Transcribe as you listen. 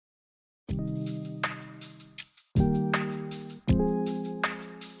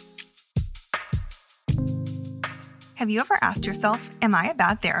Have you ever asked yourself, am I a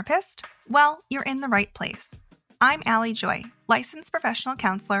bad therapist? Well, you're in the right place. I'm Allie Joy, licensed professional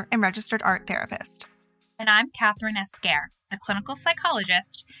counselor and registered art therapist. And I'm Catherine Esquer, a clinical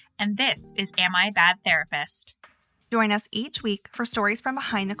psychologist, and this is Am I a Bad Therapist? Join us each week for stories from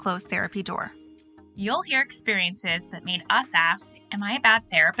behind the closed therapy door. You'll hear experiences that made us ask, am I a bad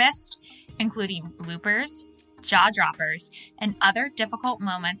therapist? Including bloopers, jaw droppers, and other difficult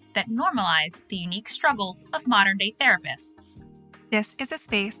moments that normalize the unique struggles of modern-day therapists. This is a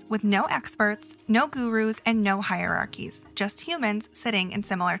space with no experts, no gurus, and no hierarchies, just humans sitting in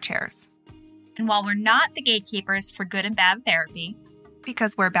similar chairs. And while we're not the gatekeepers for good and bad therapy,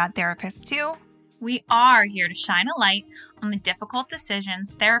 because we're bad therapists too, we are here to shine a light on the difficult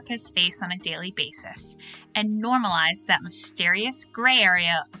decisions therapists face on a daily basis and normalize that mysterious gray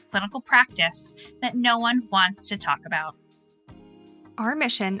area of clinical practice that no one wants to talk about. Our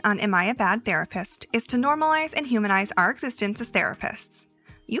mission on Am I a Bad Therapist is to normalize and humanize our existence as therapists.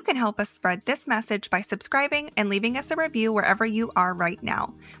 You can help us spread this message by subscribing and leaving us a review wherever you are right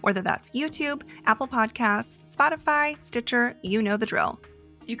now, whether that's YouTube, Apple Podcasts, Spotify, Stitcher, you know the drill.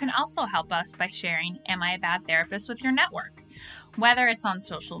 You can also help us by sharing Am I a Bad Therapist with your network, whether it's on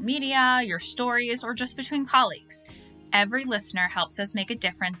social media, your stories, or just between colleagues. Every listener helps us make a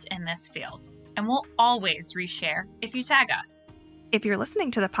difference in this field, and we'll always reshare if you tag us. If you're listening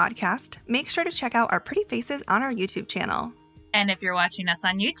to the podcast, make sure to check out our pretty faces on our YouTube channel. And if you're watching us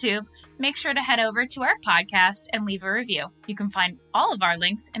on YouTube, make sure to head over to our podcast and leave a review. You can find all of our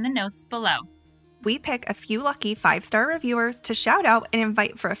links in the notes below. We pick a few lucky 5-star reviewers to shout out and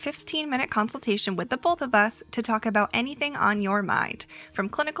invite for a 15-minute consultation with the both of us to talk about anything on your mind. From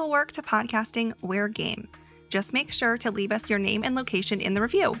clinical work to podcasting, we're game. Just make sure to leave us your name and location in the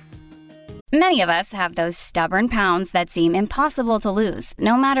review. Many of us have those stubborn pounds that seem impossible to lose,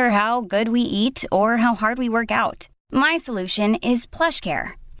 no matter how good we eat or how hard we work out. My solution is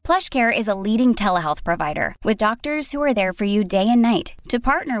PlushCare. PlushCare is a leading telehealth provider with doctors who are there for you day and night to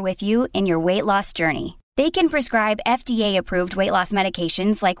partner with you in your weight loss journey. They can prescribe FDA-approved weight loss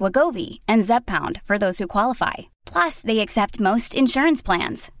medications like Wegovy and Zepbound for those who qualify. Plus, they accept most insurance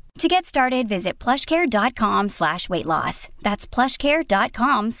plans. To get started, visit plushcare.com/weightloss. That's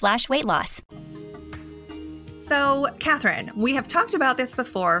plushcare.com/weightloss. So, Catherine, we have talked about this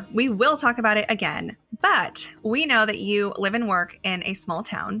before. We will talk about it again. But we know that you live and work in a small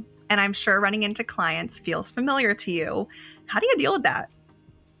town, and I'm sure running into clients feels familiar to you. How do you deal with that?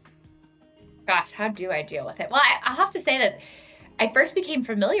 Gosh, how do I deal with it? Well, I'll have to say that I first became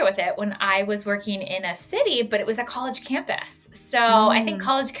familiar with it when I was working in a city, but it was a college campus. So I think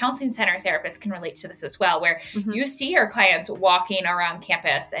college counseling center therapists can relate to this as well, where you see your clients walking around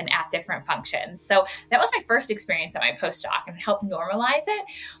campus and at different functions. So that was my first experience at my postdoc and helped normalize it.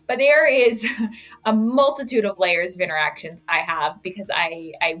 But there is a multitude of layers of interactions I have because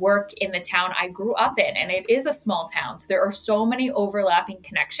I work in the town I grew up in, and it is a small town. So there are so many overlapping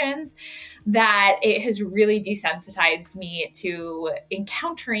connections that it has really desensitized me to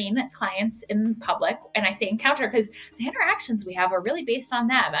encountering clients in public. And I say encounter because the interactions we have are really based on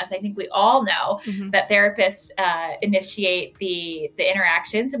them. As I think we all know that therapists initiate the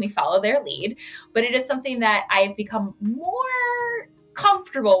interactions and we follow their lead. But it is something that I've become more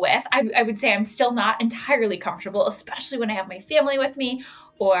comfortable with. I would say I'm still not entirely comfortable, especially when I have my family with me,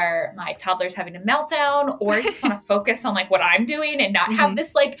 or my toddler's having a meltdown, or I just want to focus on like what I'm doing and not have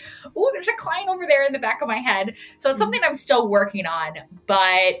this like, oh, there's a client over there in the back of my head. So it's something I'm still working on,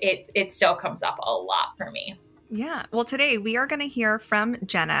 but it still comes up a lot for me. Yeah. Well, today we are going to hear from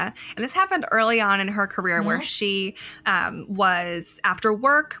Jenna, and this happened early on in her career where she was after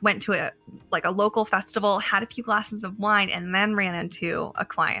work, went to a local festival, had a few glasses of wine, and then ran into a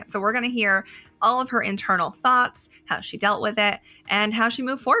client. So we're going to hear all of her internal thoughts, how she dealt with it, and how she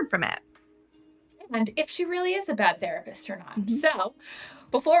moved forward from it. And if she really is a bad therapist or not. So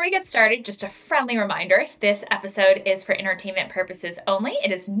before we get started, just a friendly reminder, this episode is for entertainment purposes only.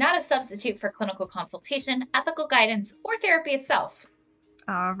 It is not a substitute for clinical consultation, ethical guidance, or therapy itself.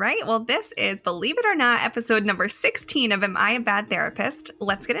 All right. Well, this is, believe it or not, episode number 16 of Am I a Bad Therapist?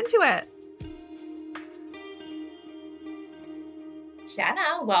 Let's get into it.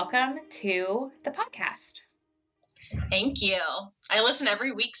 Jenna, welcome to the podcast. Thank you. I listen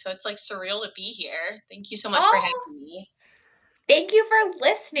every week, so it's like surreal to be here. Thank you so much for having me. Thank you for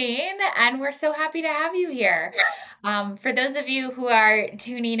listening, and we're so happy to have you here. For those of you who are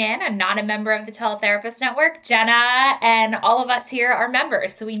tuning in and not a member of the Teletherapist Network, Jenna and all of us here are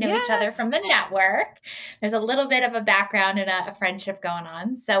members, so we know each other Yes. from the network. There's a little bit of a background and a friendship going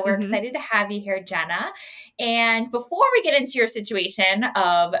on, so we're excited to have you here, Jenna. And before we get into your situation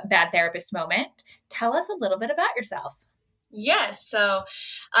of bad therapist moment, tell us a little bit about yourself. Yes. So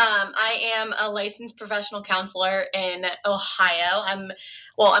I am a licensed professional counselor in Ohio. I'm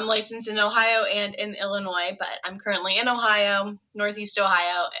licensed in Ohio and in Illinois, but I'm currently in Ohio, Northeast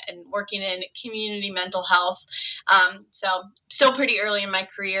Ohio, and working in community mental health. So still pretty early in my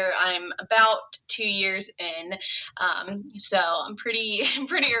career. I'm about 2 years in. So I'm pretty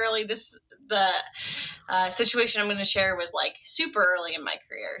early. The situation I'm going to share was like super early in my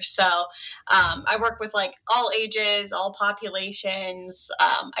career. So I work with like all ages, all populations.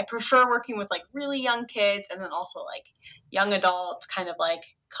 I prefer working with like really young kids, and then also like young adults, kind of like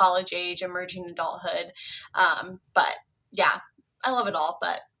college age, emerging adulthood. But yeah, I love it all,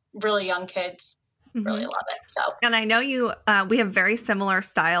 but really young kids, really love it. So, and I know we have very similar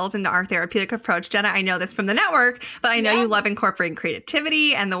styles in our therapeutic approach, Jenna. I know this from the network, but I know you love incorporating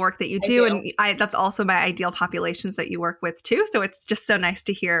creativity and the work that you do. And that's also my ideal populations that you work with too. So it's just so nice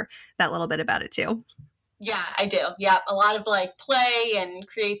to hear that little bit about it too. Yeah, I do. Yeah. A lot of like play and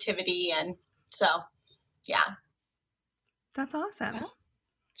creativity. And so, yeah. That's awesome. Well,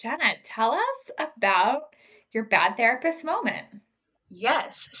 Jenna, tell us about your bad therapist moment.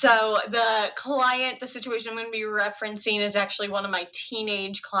 Yes. So the situation I'm going to be referencing is actually one of my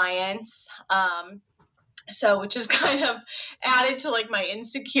teenage clients. Which is kind of added to like my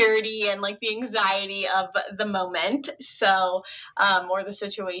insecurity and like the anxiety of the moment. Or the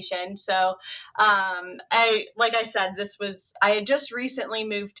situation. So, like I said, I had just recently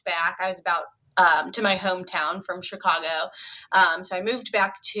moved back. I was about to my hometown from Chicago. So I moved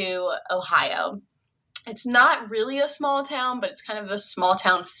back to Ohio. It's not really a small town, but it's kind of a small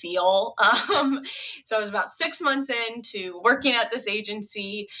town feel. So I was about 6 months into working at this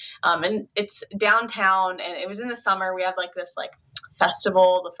agency, and it's downtown, and it was in the summer. We have like this like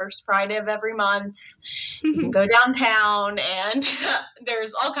festival the first Friday of every month. You can go downtown, and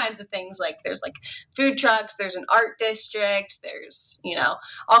there's all kinds of things. Like there's like food trucks, there's an art district, there's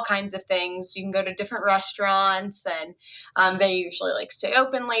all kinds of things. You can go to different restaurants, and they usually like stay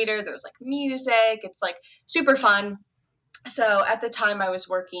open later. There's like music. It's like super fun. So at the time I was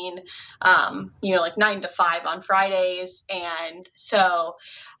working, like 9 to 5 on Fridays. And so,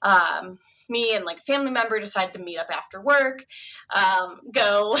 me and like a family member decided to meet up after work,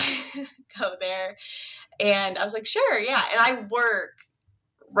 go there. And I was like, sure. Yeah. And I work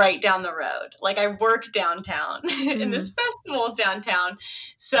right down the road. Like I work downtown and this festival is downtown.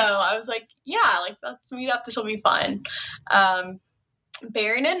 So I was like, yeah, like let's meet up. This will be fun.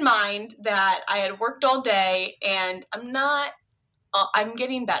 Bearing in mind that I had worked all day and I'm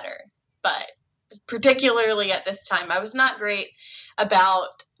getting better, but particularly at this time, I was not great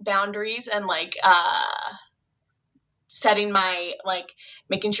about boundaries and like, setting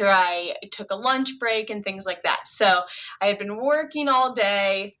making sure I took a lunch break and things like that. So I had been working all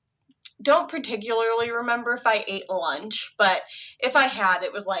day. Don't particularly remember if I ate lunch, but if I had,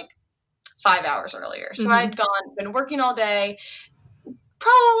 it was like 5 hours earlier. So I'd been working all day,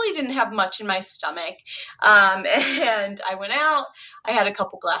 probably didn't have much in my stomach. And I went out, I had a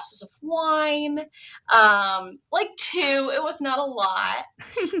couple glasses of wine, like 2, it was not a lot.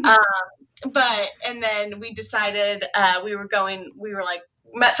 And then we decided, we were like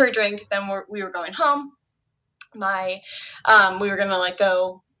met for a drink, then we were going home. We were going to like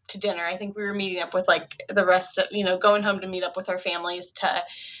go to dinner. I think we were meeting up with like the rest of, going home to meet up with our families to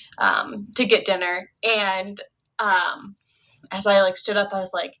get dinner. And, as I like stood up, I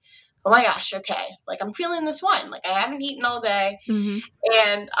was like, oh my gosh, okay. Like I'm feeling this wine. Like I haven't eaten all day.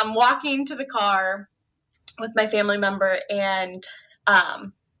 And I'm walking to the car with my family member, and I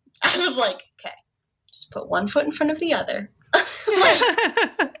was like, okay, just put one foot in front of the other.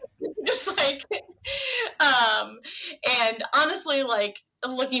 And honestly, like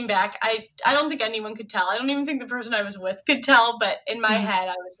looking back, I don't think anyone could tell. I don't even think the person I was with could tell, but in my head,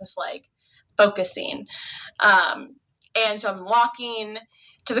 I was just like focusing. And so I'm walking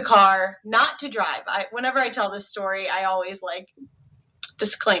to the car, not to drive. Whenever I tell this story, I always like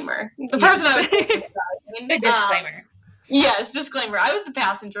disclaimer. The person I was with, the disclaimer. Yes, disclaimer. I was the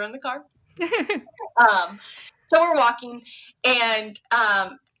passenger in the car. So we're walking, and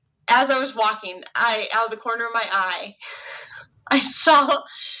as I was walking, out of the corner of my eye, I saw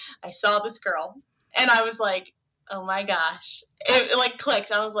this girl, and I was like, oh my gosh. It like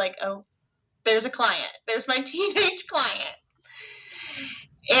clicked. I was like, oh, there's a client. There's my teenage client.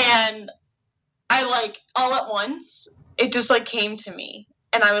 And I like all at once, it just like came to me.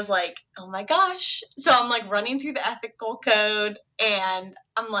 And I was like, oh my gosh. So I'm like running through the ethical code and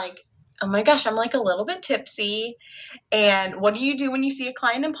I'm like, oh my gosh, I'm like a little bit tipsy. And what do you do when you see a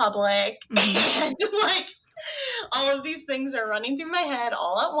client in public? Mm-hmm. And like all of these things are running through my head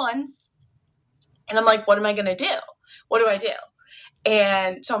all at once. And I'm like, what am I going to do? What do I do?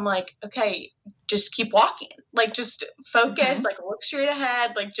 And so I'm like, okay, just keep walking. Like, just focus, like look straight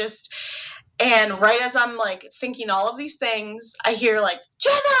ahead, like just, and right as I'm like thinking all of these things, I hear like,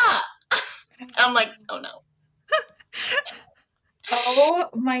 Jenna! And I'm like, oh no. Oh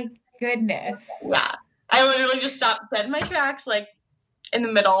my goodness. Yeah. I literally just stopped dead in my tracks, like in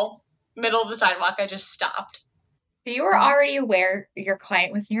the middle of the sidewalk. I just stopped. So you were already aware your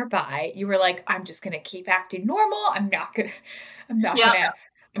client was nearby. You were like, I'm just going to keep acting normal. I'm going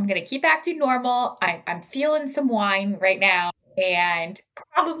to keep acting normal. I'm feeling some wine right now, and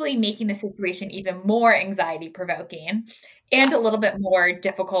probably making the situation even more anxiety provoking and a little bit more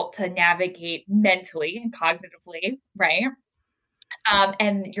difficult to navigate mentally and cognitively, right?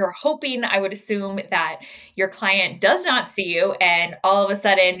 And you're hoping, I would assume, that your client does not see you, and all of a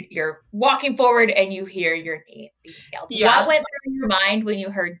sudden you're walking forward and you hear your name being yelled. Yeah. What went through your mind when you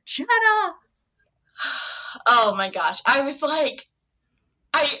heard Jenna? Oh my gosh. I was like,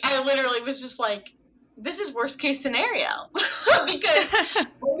 I literally was just like, this is worst case scenario. Because I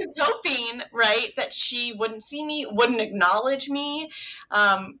was hoping, right, that she wouldn't see me, wouldn't acknowledge me.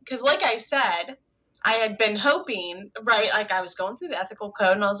 Because like I said, I had been hoping, right, like I was going through the ethical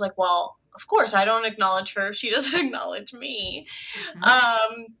code and I was like, well, of course, I don't acknowledge her. She doesn't acknowledge me.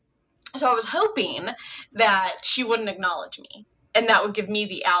 Mm-hmm. So I was hoping that she wouldn't acknowledge me and that would give me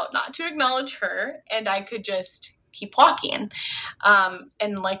the out not to acknowledge her and I could just keep walking.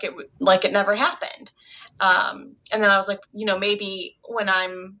 And like it never happened. And then I was like, maybe when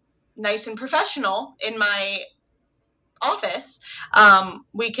I'm nice and professional in my office,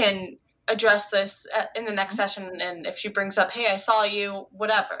 we can address this in the next session, and if she brings up, hey, I saw you,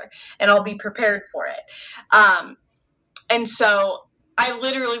 whatever, and I'll be prepared for it. And so I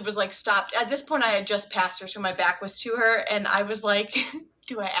literally was like stopped. At this point I had just passed her, so my back was to her, and I was like,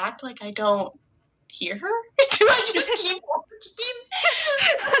 do I act like I don't hear her? Do I just keep walking?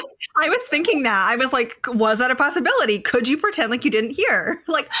 I was thinking that. I was like, was that a possibility? Could you pretend like you didn't hear?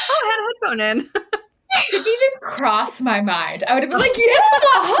 Like, oh, I had a headphone in. It didn't even cross my mind. I would have been like, yeah, the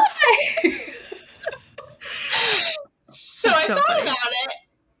whole thing. So I thought about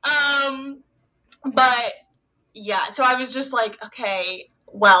it. But yeah, so I was just like, okay,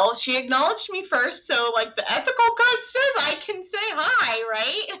 well, she acknowledged me first, so like the ethical code says I can say hi,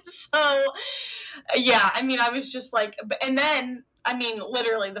 right? So yeah, I mean, I was just like, and then, I mean,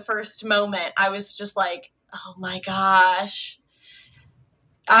 literally the first moment I was just like, oh my gosh,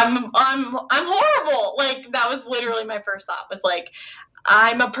 I'm horrible. Like, that was literally my first thought, was like,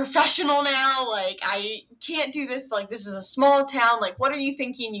 I'm a professional now. Like, I can't do this. Like, this is a small town. Like, what are you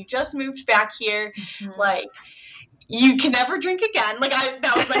thinking? You just moved back here. Mm-hmm. Like, you can never drink again. Like,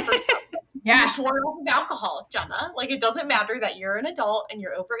 that was my first thought. Yeah. You're sworn off of alcohol, Jenna. Like, it doesn't matter that you're an adult and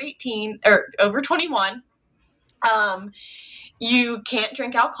you're over 18 or over 21. You can't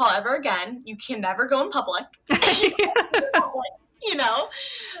drink alcohol ever again. You can never go in public.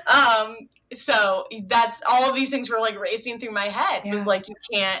 So that's all of these things were like racing through my head. It was like, you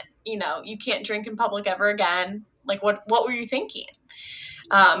can't drink in public ever again. Like, what were you thinking?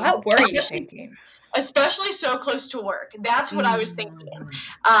 What were you thinking? Especially so close to work. That's what I was thinking.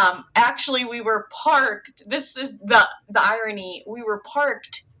 Actually, we were parked. This is the irony. We were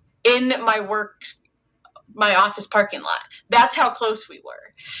parked in my office parking lot. That's how close we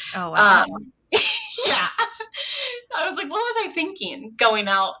were. Oh, wow. Yeah. I was like, what was I thinking going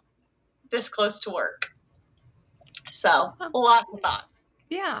out this close to work? So, lots of thoughts.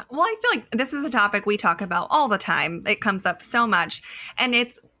 Yeah. Well, I feel like this is a topic we talk about all the time. It comes up so much. And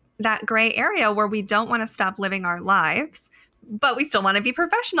it's that gray area where we don't want to stop living our lives, but we still want to be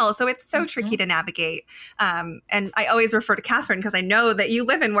professional. So it's so tricky to navigate. And I always refer to Catherine because I know that you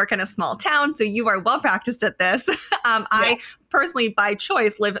live and work in a small town, so you are well practiced at this. I personally, by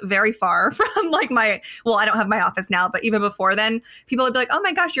choice, live very far from like I don't have my office now, but even before then, people would be like, oh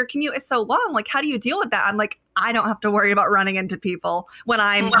my gosh, your commute is so long. Like, how do you deal with that? I'm like, I don't have to worry about running into people when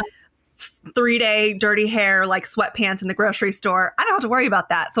I'm 3-day dirty hair, like sweatpants in the grocery store. I don't have to worry about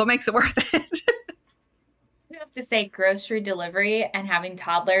that. So it makes it worth it. I have to say, grocery delivery and having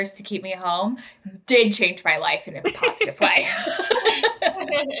toddlers to keep me home did change my life in a positive way.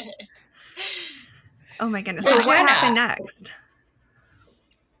 Oh my goodness. So what happened next?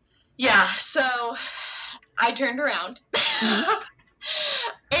 Yeah, so I turned around.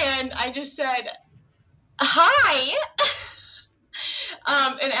 And I just said, hi.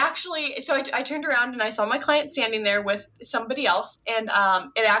 And actually, so I turned around and I saw my client standing there with somebody else. And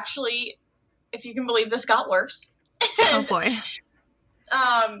it actually, if you can believe this, got worse. Oh, boy.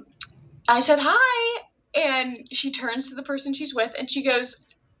 I said, hi. And she turns to the person she's with and she goes,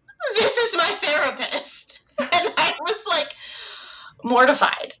 this is my therapist. And I was like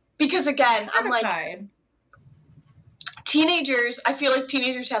mortified because, again, I'm like, teenagers, I feel like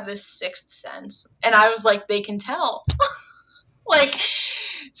teenagers have this sixth sense. And I was like, they can tell. Like,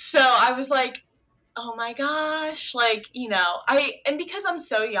 so I was like, oh my gosh, like, you know, and because I'm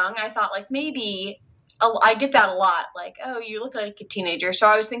so young, I thought like maybe I get that a lot, like, oh, you look like a teenager. So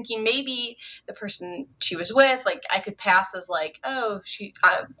I was thinking maybe the person she was with, like, I could pass as like, oh,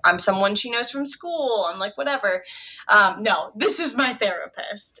 I'm someone she knows from school. I'm like, whatever. No, this is my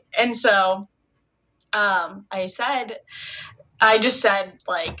therapist. And so I just said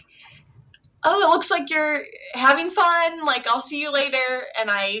like, oh, it looks like you're having fun. Like, I'll see you later. And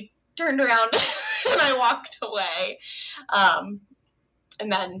I turned around and I walked away.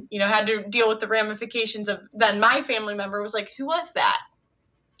 And then, you know, had to deal with the ramifications of then my family member was like, who was that?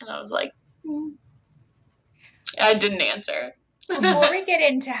 And I was like, I didn't answer. Before we get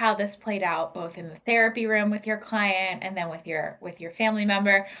into how this played out, both in the therapy room with your client and then with your family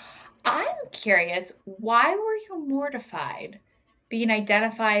member, I'm curious, why were you mortified being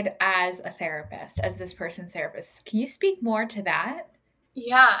identified as a therapist, as this person's therapist? Can you speak more to that?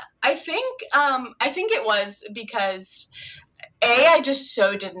 Yeah, I think it was because I just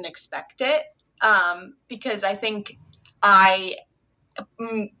so didn't expect it. Because I think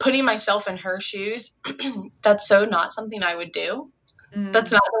putting myself in her shoes, that's so not something I would do.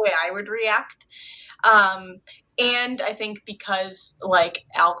 That's not the way I would react. And I think because like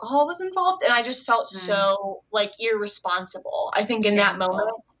alcohol was involved and I just felt so like irresponsible. I think in that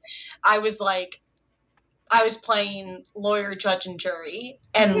moment I was playing lawyer, judge, and jury.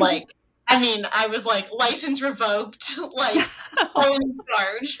 And like, I mean, I was like license revoked, like in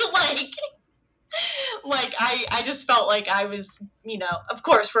charge, like I just felt like I was, you know, of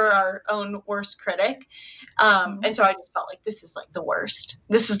course we're our own worst critic. And so I just felt like this is like the worst.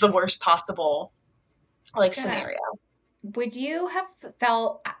 This is the worst possible like scenario. Would you have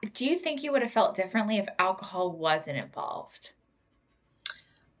felt, do you think you would have felt differently if alcohol wasn't involved?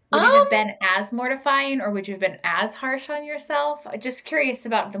 Would it have been as mortifying or would you have been as harsh on yourself? I'm just curious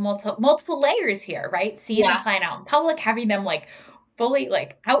about the multiple layers here, right? Seeing the client out in public, having them like fully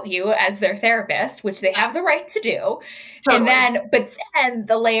like out you as their therapist, which they have the right to do. Totally. But then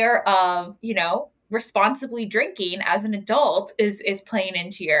the layer of, you know, responsibly drinking as an adult is playing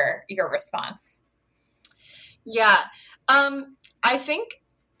into your response. Yeah. I think,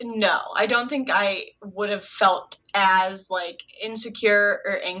 no, I don't think I would have felt as like insecure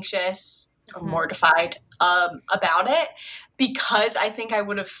or anxious or mortified about it because I think I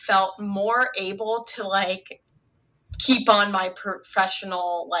would have felt more able to like keep on my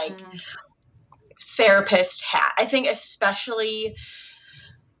professional like therapist hat. I think especially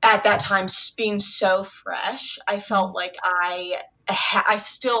at that time being so fresh, I felt like I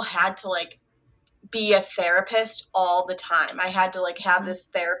still had to like be a therapist all the time. I had to like have this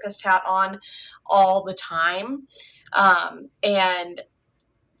therapist hat on all the time. And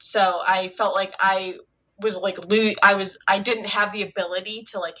so I felt like I was like, I didn't have the ability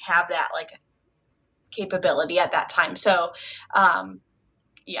to like have that like capability at that time. So,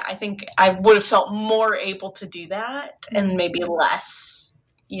 yeah, I think I would have felt more able to do that and maybe less,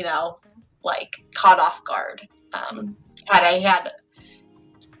 you know, like caught off guard. Had I had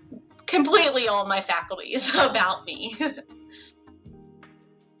completely all my faculties about me.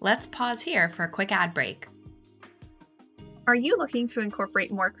 Let's pause here for a quick ad break. Are you looking to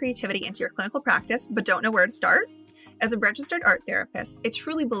incorporate more creativity into your clinical practice but don't know where to start? As a registered art therapist, I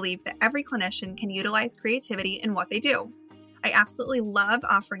truly believe that every clinician can utilize creativity in what they do. I absolutely love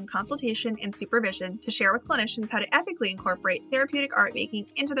offering consultation and supervision to share with clinicians how to ethically incorporate therapeutic art making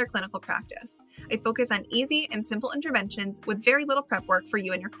into their clinical practice. I focus on easy and simple interventions with very little prep work for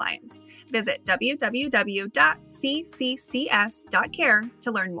you and your clients. Visit www.cccs.care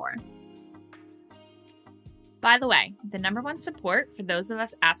to learn more. By the way, the number one support for those of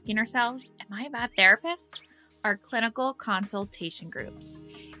us asking ourselves, am I a bad therapist? Are clinical consultation groups.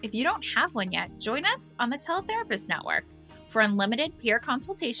 If you don't have one yet, join us on the Teletherapist Network for unlimited peer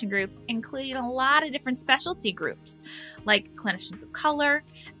consultation groups, including a lot of different specialty groups like clinicians of color,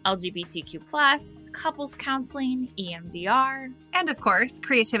 LGBTQ+, couples counseling, EMDR. And of course,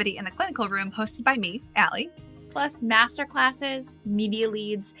 Creativity in the Clinical Room hosted by me, Allie. plus masterclasses, media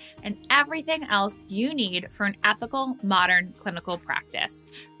leads, and everything else you need for an ethical, modern clinical practice.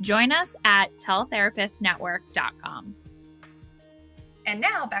 Join us at teletherapistnetwork.com. And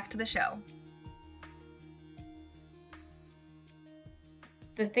now back to the show.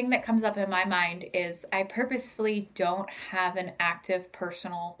 The thing that comes up in my mind is I purposefully don't have an active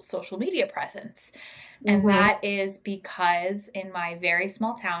personal social media presence. And that is because in my very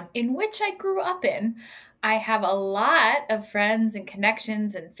small town in which I grew up in, I have a lot of friends and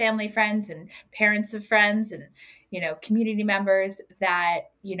connections and family friends and parents of friends and, community members that,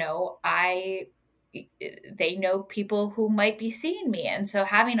 they know people who might be seeing me. And so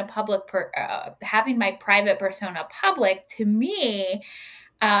having having my private persona public, to me,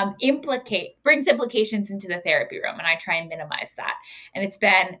 brings implications into the therapy room, and I try and minimize that. And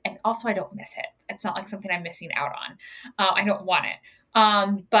and also I don't miss it. It's not like something I'm missing out on. I don't want it.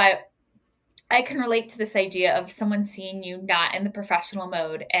 But I can relate to this idea of someone seeing you not in the professional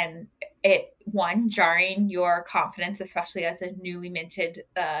mode, and it, one, jarring your confidence, especially as a newly minted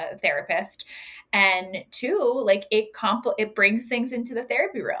therapist, and two, like it brings things into the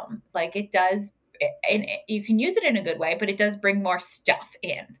therapy room. Like it does, and you can use it in a good way, but it does bring more stuff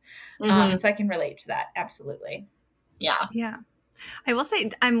in. So I can relate to that. Absolutely. Yeah. Yeah. I will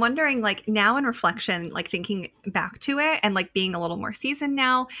say, I'm wondering, like, now in reflection, like thinking back to it and like being a little more seasoned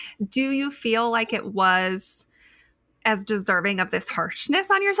now, do you feel like it was as deserving of this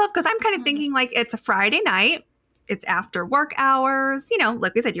harshness on yourself? Because I'm kind of thinking like it's a Friday night, it's after work hours,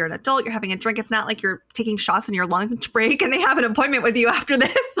 like we said, you're an adult, you're having a drink. It's not like you're taking shots in your lunch break and they have an appointment with you after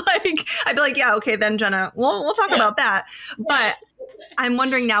this. Like, I'd be like, yeah, okay, then Jenna, we'll talk about that. But I'm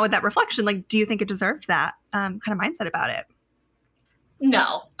wondering now with that reflection, like, do you think it deserved that kind of mindset about it?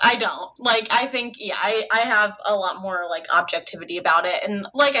 No, I don't. Like, I think, I have a lot more like objectivity about it. And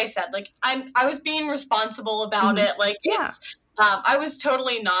like I said, like I was being responsible about it. Like it's, I was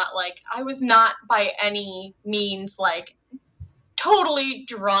totally not like, I was not by any means like totally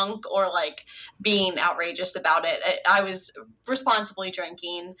drunk or like being outrageous about it. I was responsibly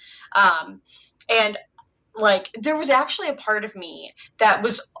drinking. And like, there was actually a part of me that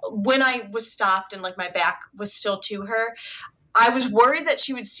was, when I was stopped and like my back was still to her, I was worried that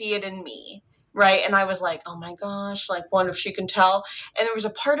she would see it in me, right? And I was like, oh my gosh, like, wonder if she can tell. And there was a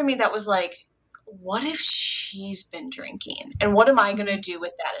part of me that was like, what if she's been drinking? And what am I going to do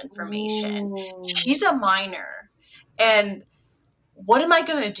with that information? She's a minor. And what am I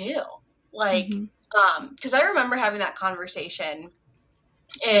going to do? Like, because I remember having that conversation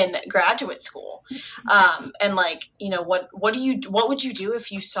in graduate school. And like, what would you do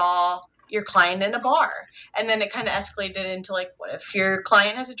if you saw your client in a bar? And then it kind of escalated into like, what if your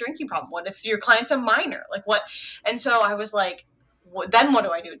client has a drinking problem? What if your client's a minor? Like what? And so I was like, then what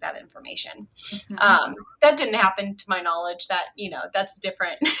do I do with that information? That didn't happen to my knowledge. That, that's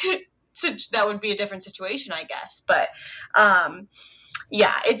different. That would be a different situation, I guess. But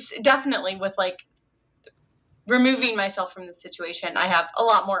yeah, it's definitely with like removing myself from the situation, I have a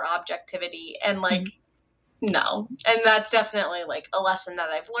lot more objectivity and like, no. And that's definitely like a lesson that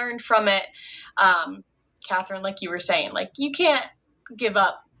I've learned from it. Catherine, like you were saying, like you can't give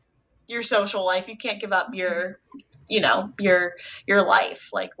up your social life. You can't give up your, your life.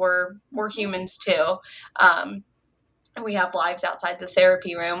 Like we're humans too. And we have lives outside the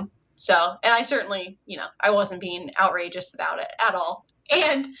therapy room. So, and I certainly, I wasn't being outrageous about it at all.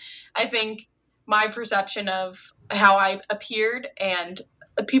 And I think my perception of how I appeared and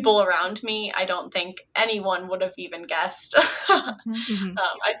the people around me, I don't think anyone would have even guessed. I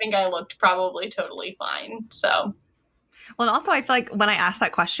think I looked probably totally fine. So. Well, and also I feel like when I asked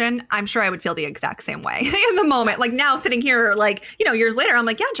that question, I'm sure I would feel the exact same way in the moment. Like now sitting here, like, years later, I'm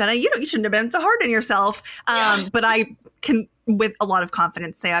like, yeah, Jenna, you shouldn't have been so hard on yourself. But I can, with a lot of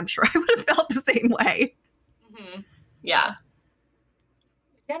confidence, say I'm sure I would have felt the same way. Yeah.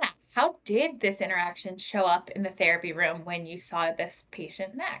 Jenna, how did this interaction show up in the therapy room when you saw this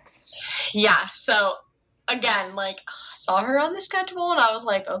patient next? Yeah. So again, like I saw her on the schedule and I was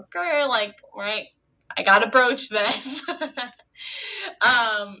like, okay, like, right, I got to broach this.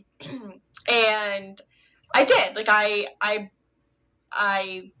 And I did, like,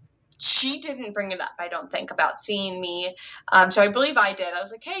 she didn't bring it up, I don't think, about seeing me. So I believe I did. I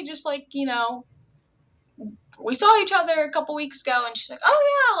was like, hey, just like, we saw each other a couple weeks ago. And she's like,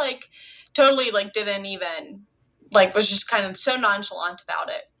 oh yeah, like totally like didn't even like, was just kind of so nonchalant about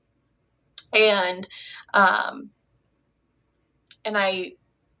it. And I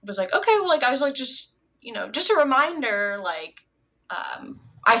was like, okay, well, like, I was like, just, just a reminder, like,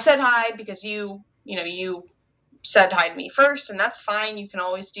 I said hi because you said hi to me first, and that's fine. You can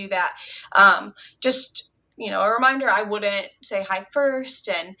always do that. Just, a reminder I wouldn't say hi first.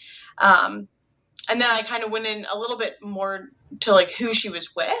 And then I kind of went in a little bit more to like who she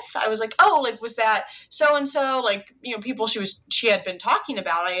was with. I was like, oh, like, was that so-and-so, like, people she had been talking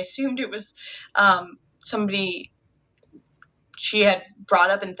about. I assumed it was somebody she had brought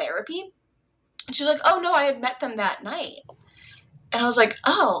up in therapy. And she's like, oh no, I had met them that night. And I was like,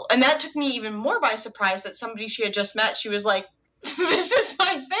 oh, and that took me even more by surprise that somebody she had just met, she was like, this is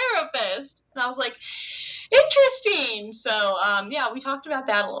my therapist. And I was like, interesting. So, yeah, we talked about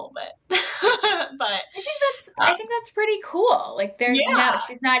that a little bit, but I think that's pretty cool. Like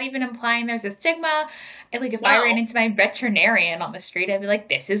she's not even implying there's a stigma. And like, if I ran into my veterinarian on the street, I'd be like,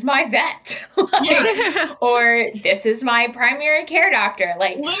 this is my vet, or this is my primary care doctor.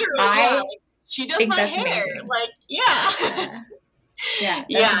 Like, literally, she does my hair. Amazing. Like, yeah.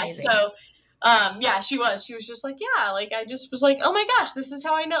 So, she was just like, like, I just was like, oh my gosh, this is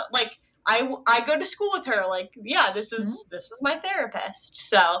how I know, like, I go to school with her, like, this is my therapist.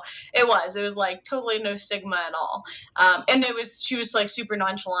 So it was like totally no stigma at all. And she was like super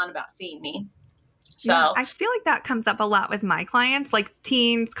nonchalant about seeing me. So I feel like that comes up a lot with my clients, like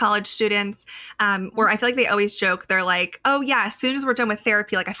teens, college students, where I feel like they always joke. They're like, oh yeah, as soon as we're done with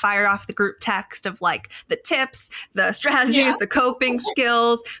therapy, like I fire off the group text of like the tips, the strategies, the coping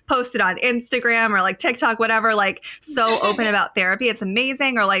skills, post it on Instagram or like TikTok, whatever, like so open about therapy. It's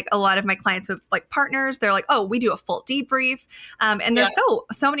amazing. Or like a lot of my clients with like partners, they're like, oh, we do a full debrief. And there's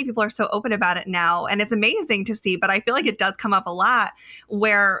so many people are so open about it now. And it's amazing to see, but I feel like it does come up a lot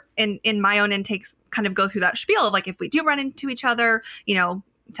where in my own intakes, kind of go through that spiel of like, if we do run into each other,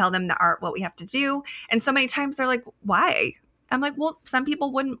 tell them what we have to do. And so many times they're like, why? I'm like, well, some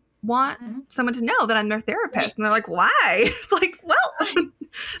people wouldn't want someone to know that I'm their therapist. And they're like, why? It's like, well,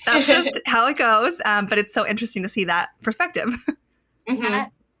 that's just how it goes. But it's so interesting to see that perspective.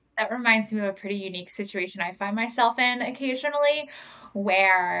 That reminds me of a pretty unique situation I find myself in occasionally,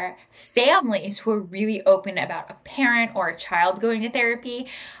 where families who are really open about a parent or a child going to therapy,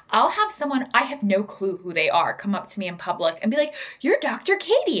 I'll have someone, I have no clue who they are, come up to me in public and be like, you're Dr.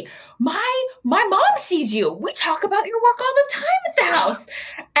 Katie. My mom sees you. We talk about your work all the time at the house.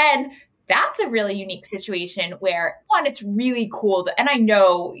 And that's a really unique situation where, one, it's really cool and I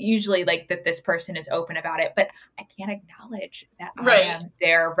know usually like that this person is open about it, but I can't acknowledge that I am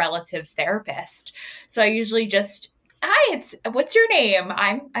their relative's therapist. So I usually just, hi, what's your name?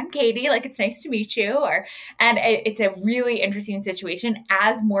 I'm Katie. Like, it's nice to meet you. And it's a really interesting situation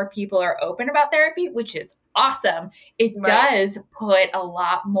as more people are open about therapy, which is awesome. It does put a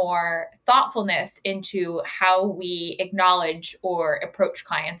lot more thoughtfulness into how we acknowledge or approach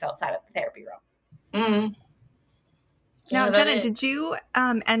clients outside of the therapy room. Now, Jenna, did you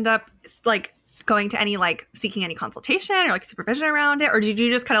end up like going to any, like seeking any consultation or like supervision around it? Or did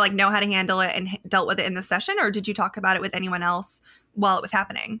you just kind of like know how to handle it and dealt with it in the session? Or did you talk about it with anyone else while it was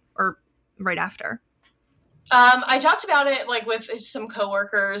happening or right after? I talked about it like with some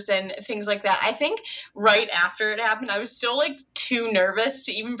coworkers and things like that. I think right after it happened, I was still like too nervous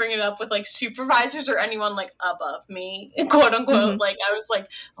to even bring it up with like supervisors or anyone like above me, quote unquote. Like I was like,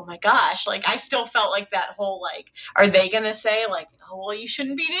 oh my gosh, like I still felt like that whole like, are they gonna say like, oh well, you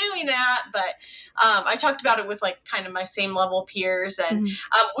shouldn't be doing that? But I talked about it with like kind of my same level peers, and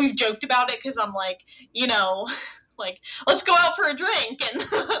we've joked about it because I'm like, like, let's go out for a drink and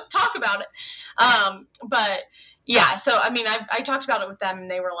talk about it. But yeah, so, I mean, I talked about it with them and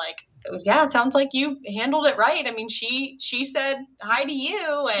they were like, yeah, it sounds like you handled it right. I mean, she said hi to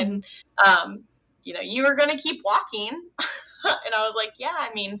you and, you were going to keep walking. And I was like, yeah, I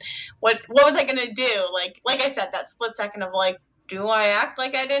mean, what was I going to do? Like I said, that split second of like, do I act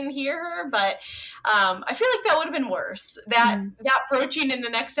like I didn't hear her? But I feel like that would have been worse. That approaching in the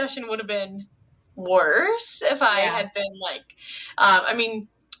next session would have been worse if I had been like, I mean,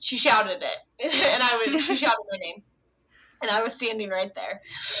 she shouted it and she shouted my name and I was standing right there.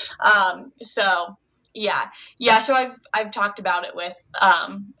 So so I've talked about it with,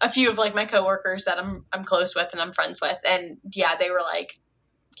 a few of like my coworkers that I'm close with and I'm friends with. And they were like,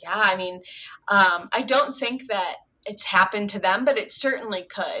 I mean, I don't think that it's happened to them, but it certainly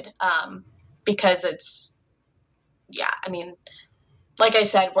could, because it's, I mean, like I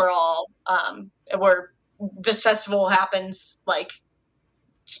said, we're all, this festival happens like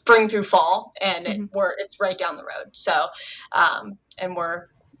spring through fall and it's right down the road. So, and we're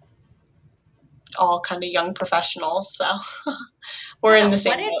all kind of young professionals. So we're in the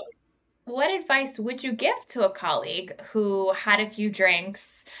same boat. What advice would you give to a colleague who had a few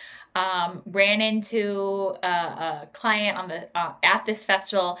drinks, ran into a client on at this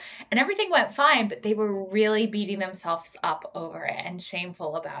festival and everything went fine, but they were really beating themselves up over it and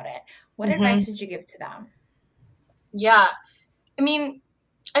shameful about it? What advice would you give to them? Yeah. I mean,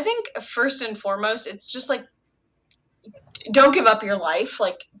 I think first and foremost, it's just like, don't give up your life.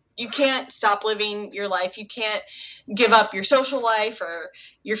 Like, you can't stop living your life. You can't give up your social life or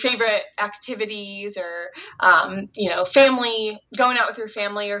your favorite activities or, family, going out with your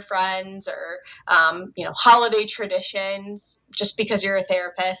family or friends or, holiday traditions just because you're a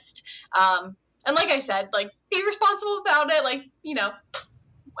therapist. And like I said, like, be responsible about it. Like,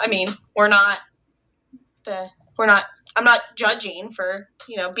 I mean, I'm not judging for,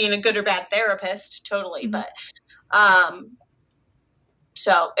 being a good or bad therapist, totally. Mm-hmm. But,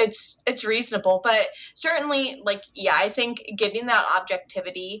 so it's reasonable, but certainly, like, yeah, I think getting that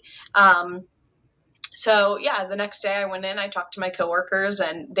objectivity. So yeah, the next day I went in, I talked to my coworkers,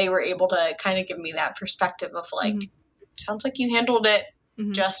 and they were able to kind of give me that perspective of like, sounds like you handled it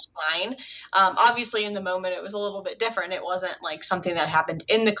just fine. Obviously in the moment it was a little bit different. It wasn't like something that happened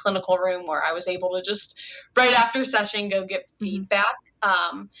in the clinical room where I was able to just right after session go get feedback.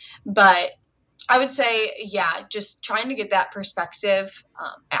 But I would say, yeah, just trying to get that perspective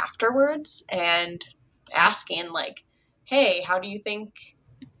afterwards and asking like, hey, how do you think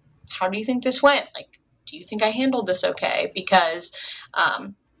this went? Like, do you think I handled this okay? Because,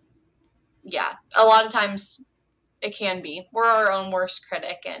 yeah, a lot of times it can be. We're our own worst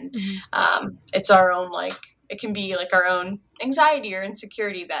critic, and it's our own, like, it can be like our own anxiety or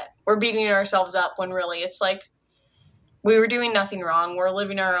insecurity that we're beating ourselves up when really it's like we were doing nothing wrong. We're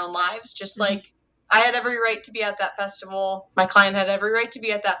living our own lives, just like I had every right to be at that festival. My client had every right to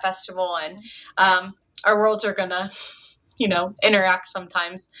be at that festival, and our worlds are gonna, interact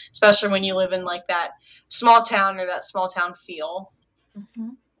sometimes, especially when you live in like that small town or that small town feel.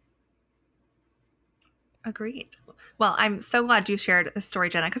 Agreed. Well, I'm so glad you shared this story,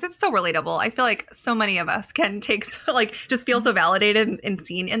 Jenna, because it's so relatable. I feel like so many of us can just feel so validated and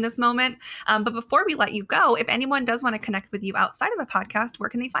seen in this moment. But before we let you go, if anyone does want to connect with you outside of the podcast, where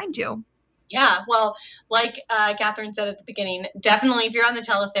can they find you? Yeah, well, like Catherine said at the beginning, definitely if you're on the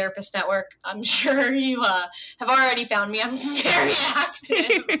Teletherapist Network, I'm sure you have already found me. I'm very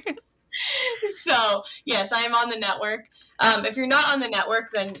active. So, yes, I am on the network. If you're not on the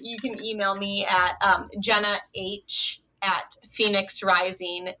network, then you can email me at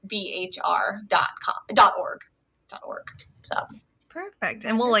jenna.h@phoenixrisingBHR.org. So. Perfect.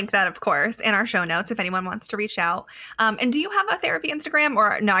 And we'll link that, of course, in our show notes if anyone wants to reach out. And do you have a therapy Instagram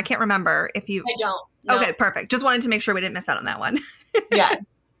or no? I can't remember if you. I don't. No. Okay, perfect. Just wanted to make sure we didn't miss out on that one. Yeah.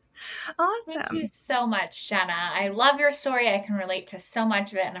 Awesome. Thank you so much, Jenna. I love your story. I can relate to so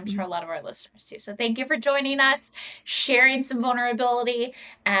much of it, and I'm sure a lot of our listeners too. So thank you for joining us, sharing some vulnerability,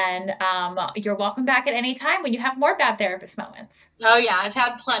 and you're welcome back at any time when you have more bad therapist moments. Oh yeah, I've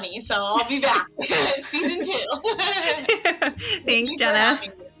had plenty, so I'll be back. Season 2. Thanks, Jenna.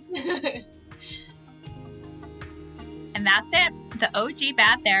 And that's it. The OG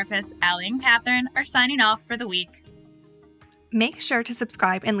Bad Therapists, Allie and Catherine, are signing off for the week. Make sure to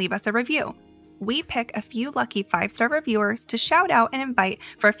subscribe and leave us a review. We pick a few lucky 5-star reviewers to shout out and invite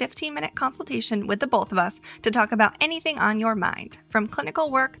for a 15-minute consultation with the both of us to talk about anything on your mind. From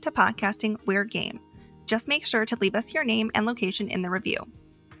clinical work to podcasting, we're game. Just make sure to leave us your name and location in the review.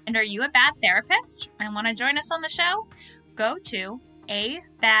 And are you a bad therapist and want to join us on the show? Go to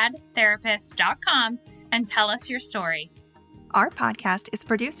abadtherapist.com and tell us your story. Our podcast is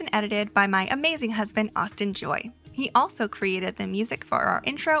produced and edited by my amazing husband, Austin Joy. He also created the music for our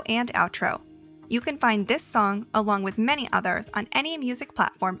intro and outro. You can find this song, along with many others, on any music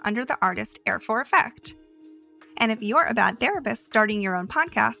platform under the artist Air for Effect. And if you're a bad therapist starting your own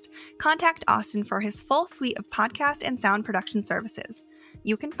podcast, contact Austin for his full suite of podcast and sound production services.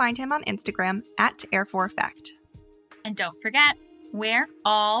 You can find him on Instagram at Air for Effect. And don't forget, we're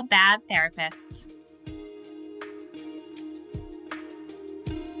all bad therapists.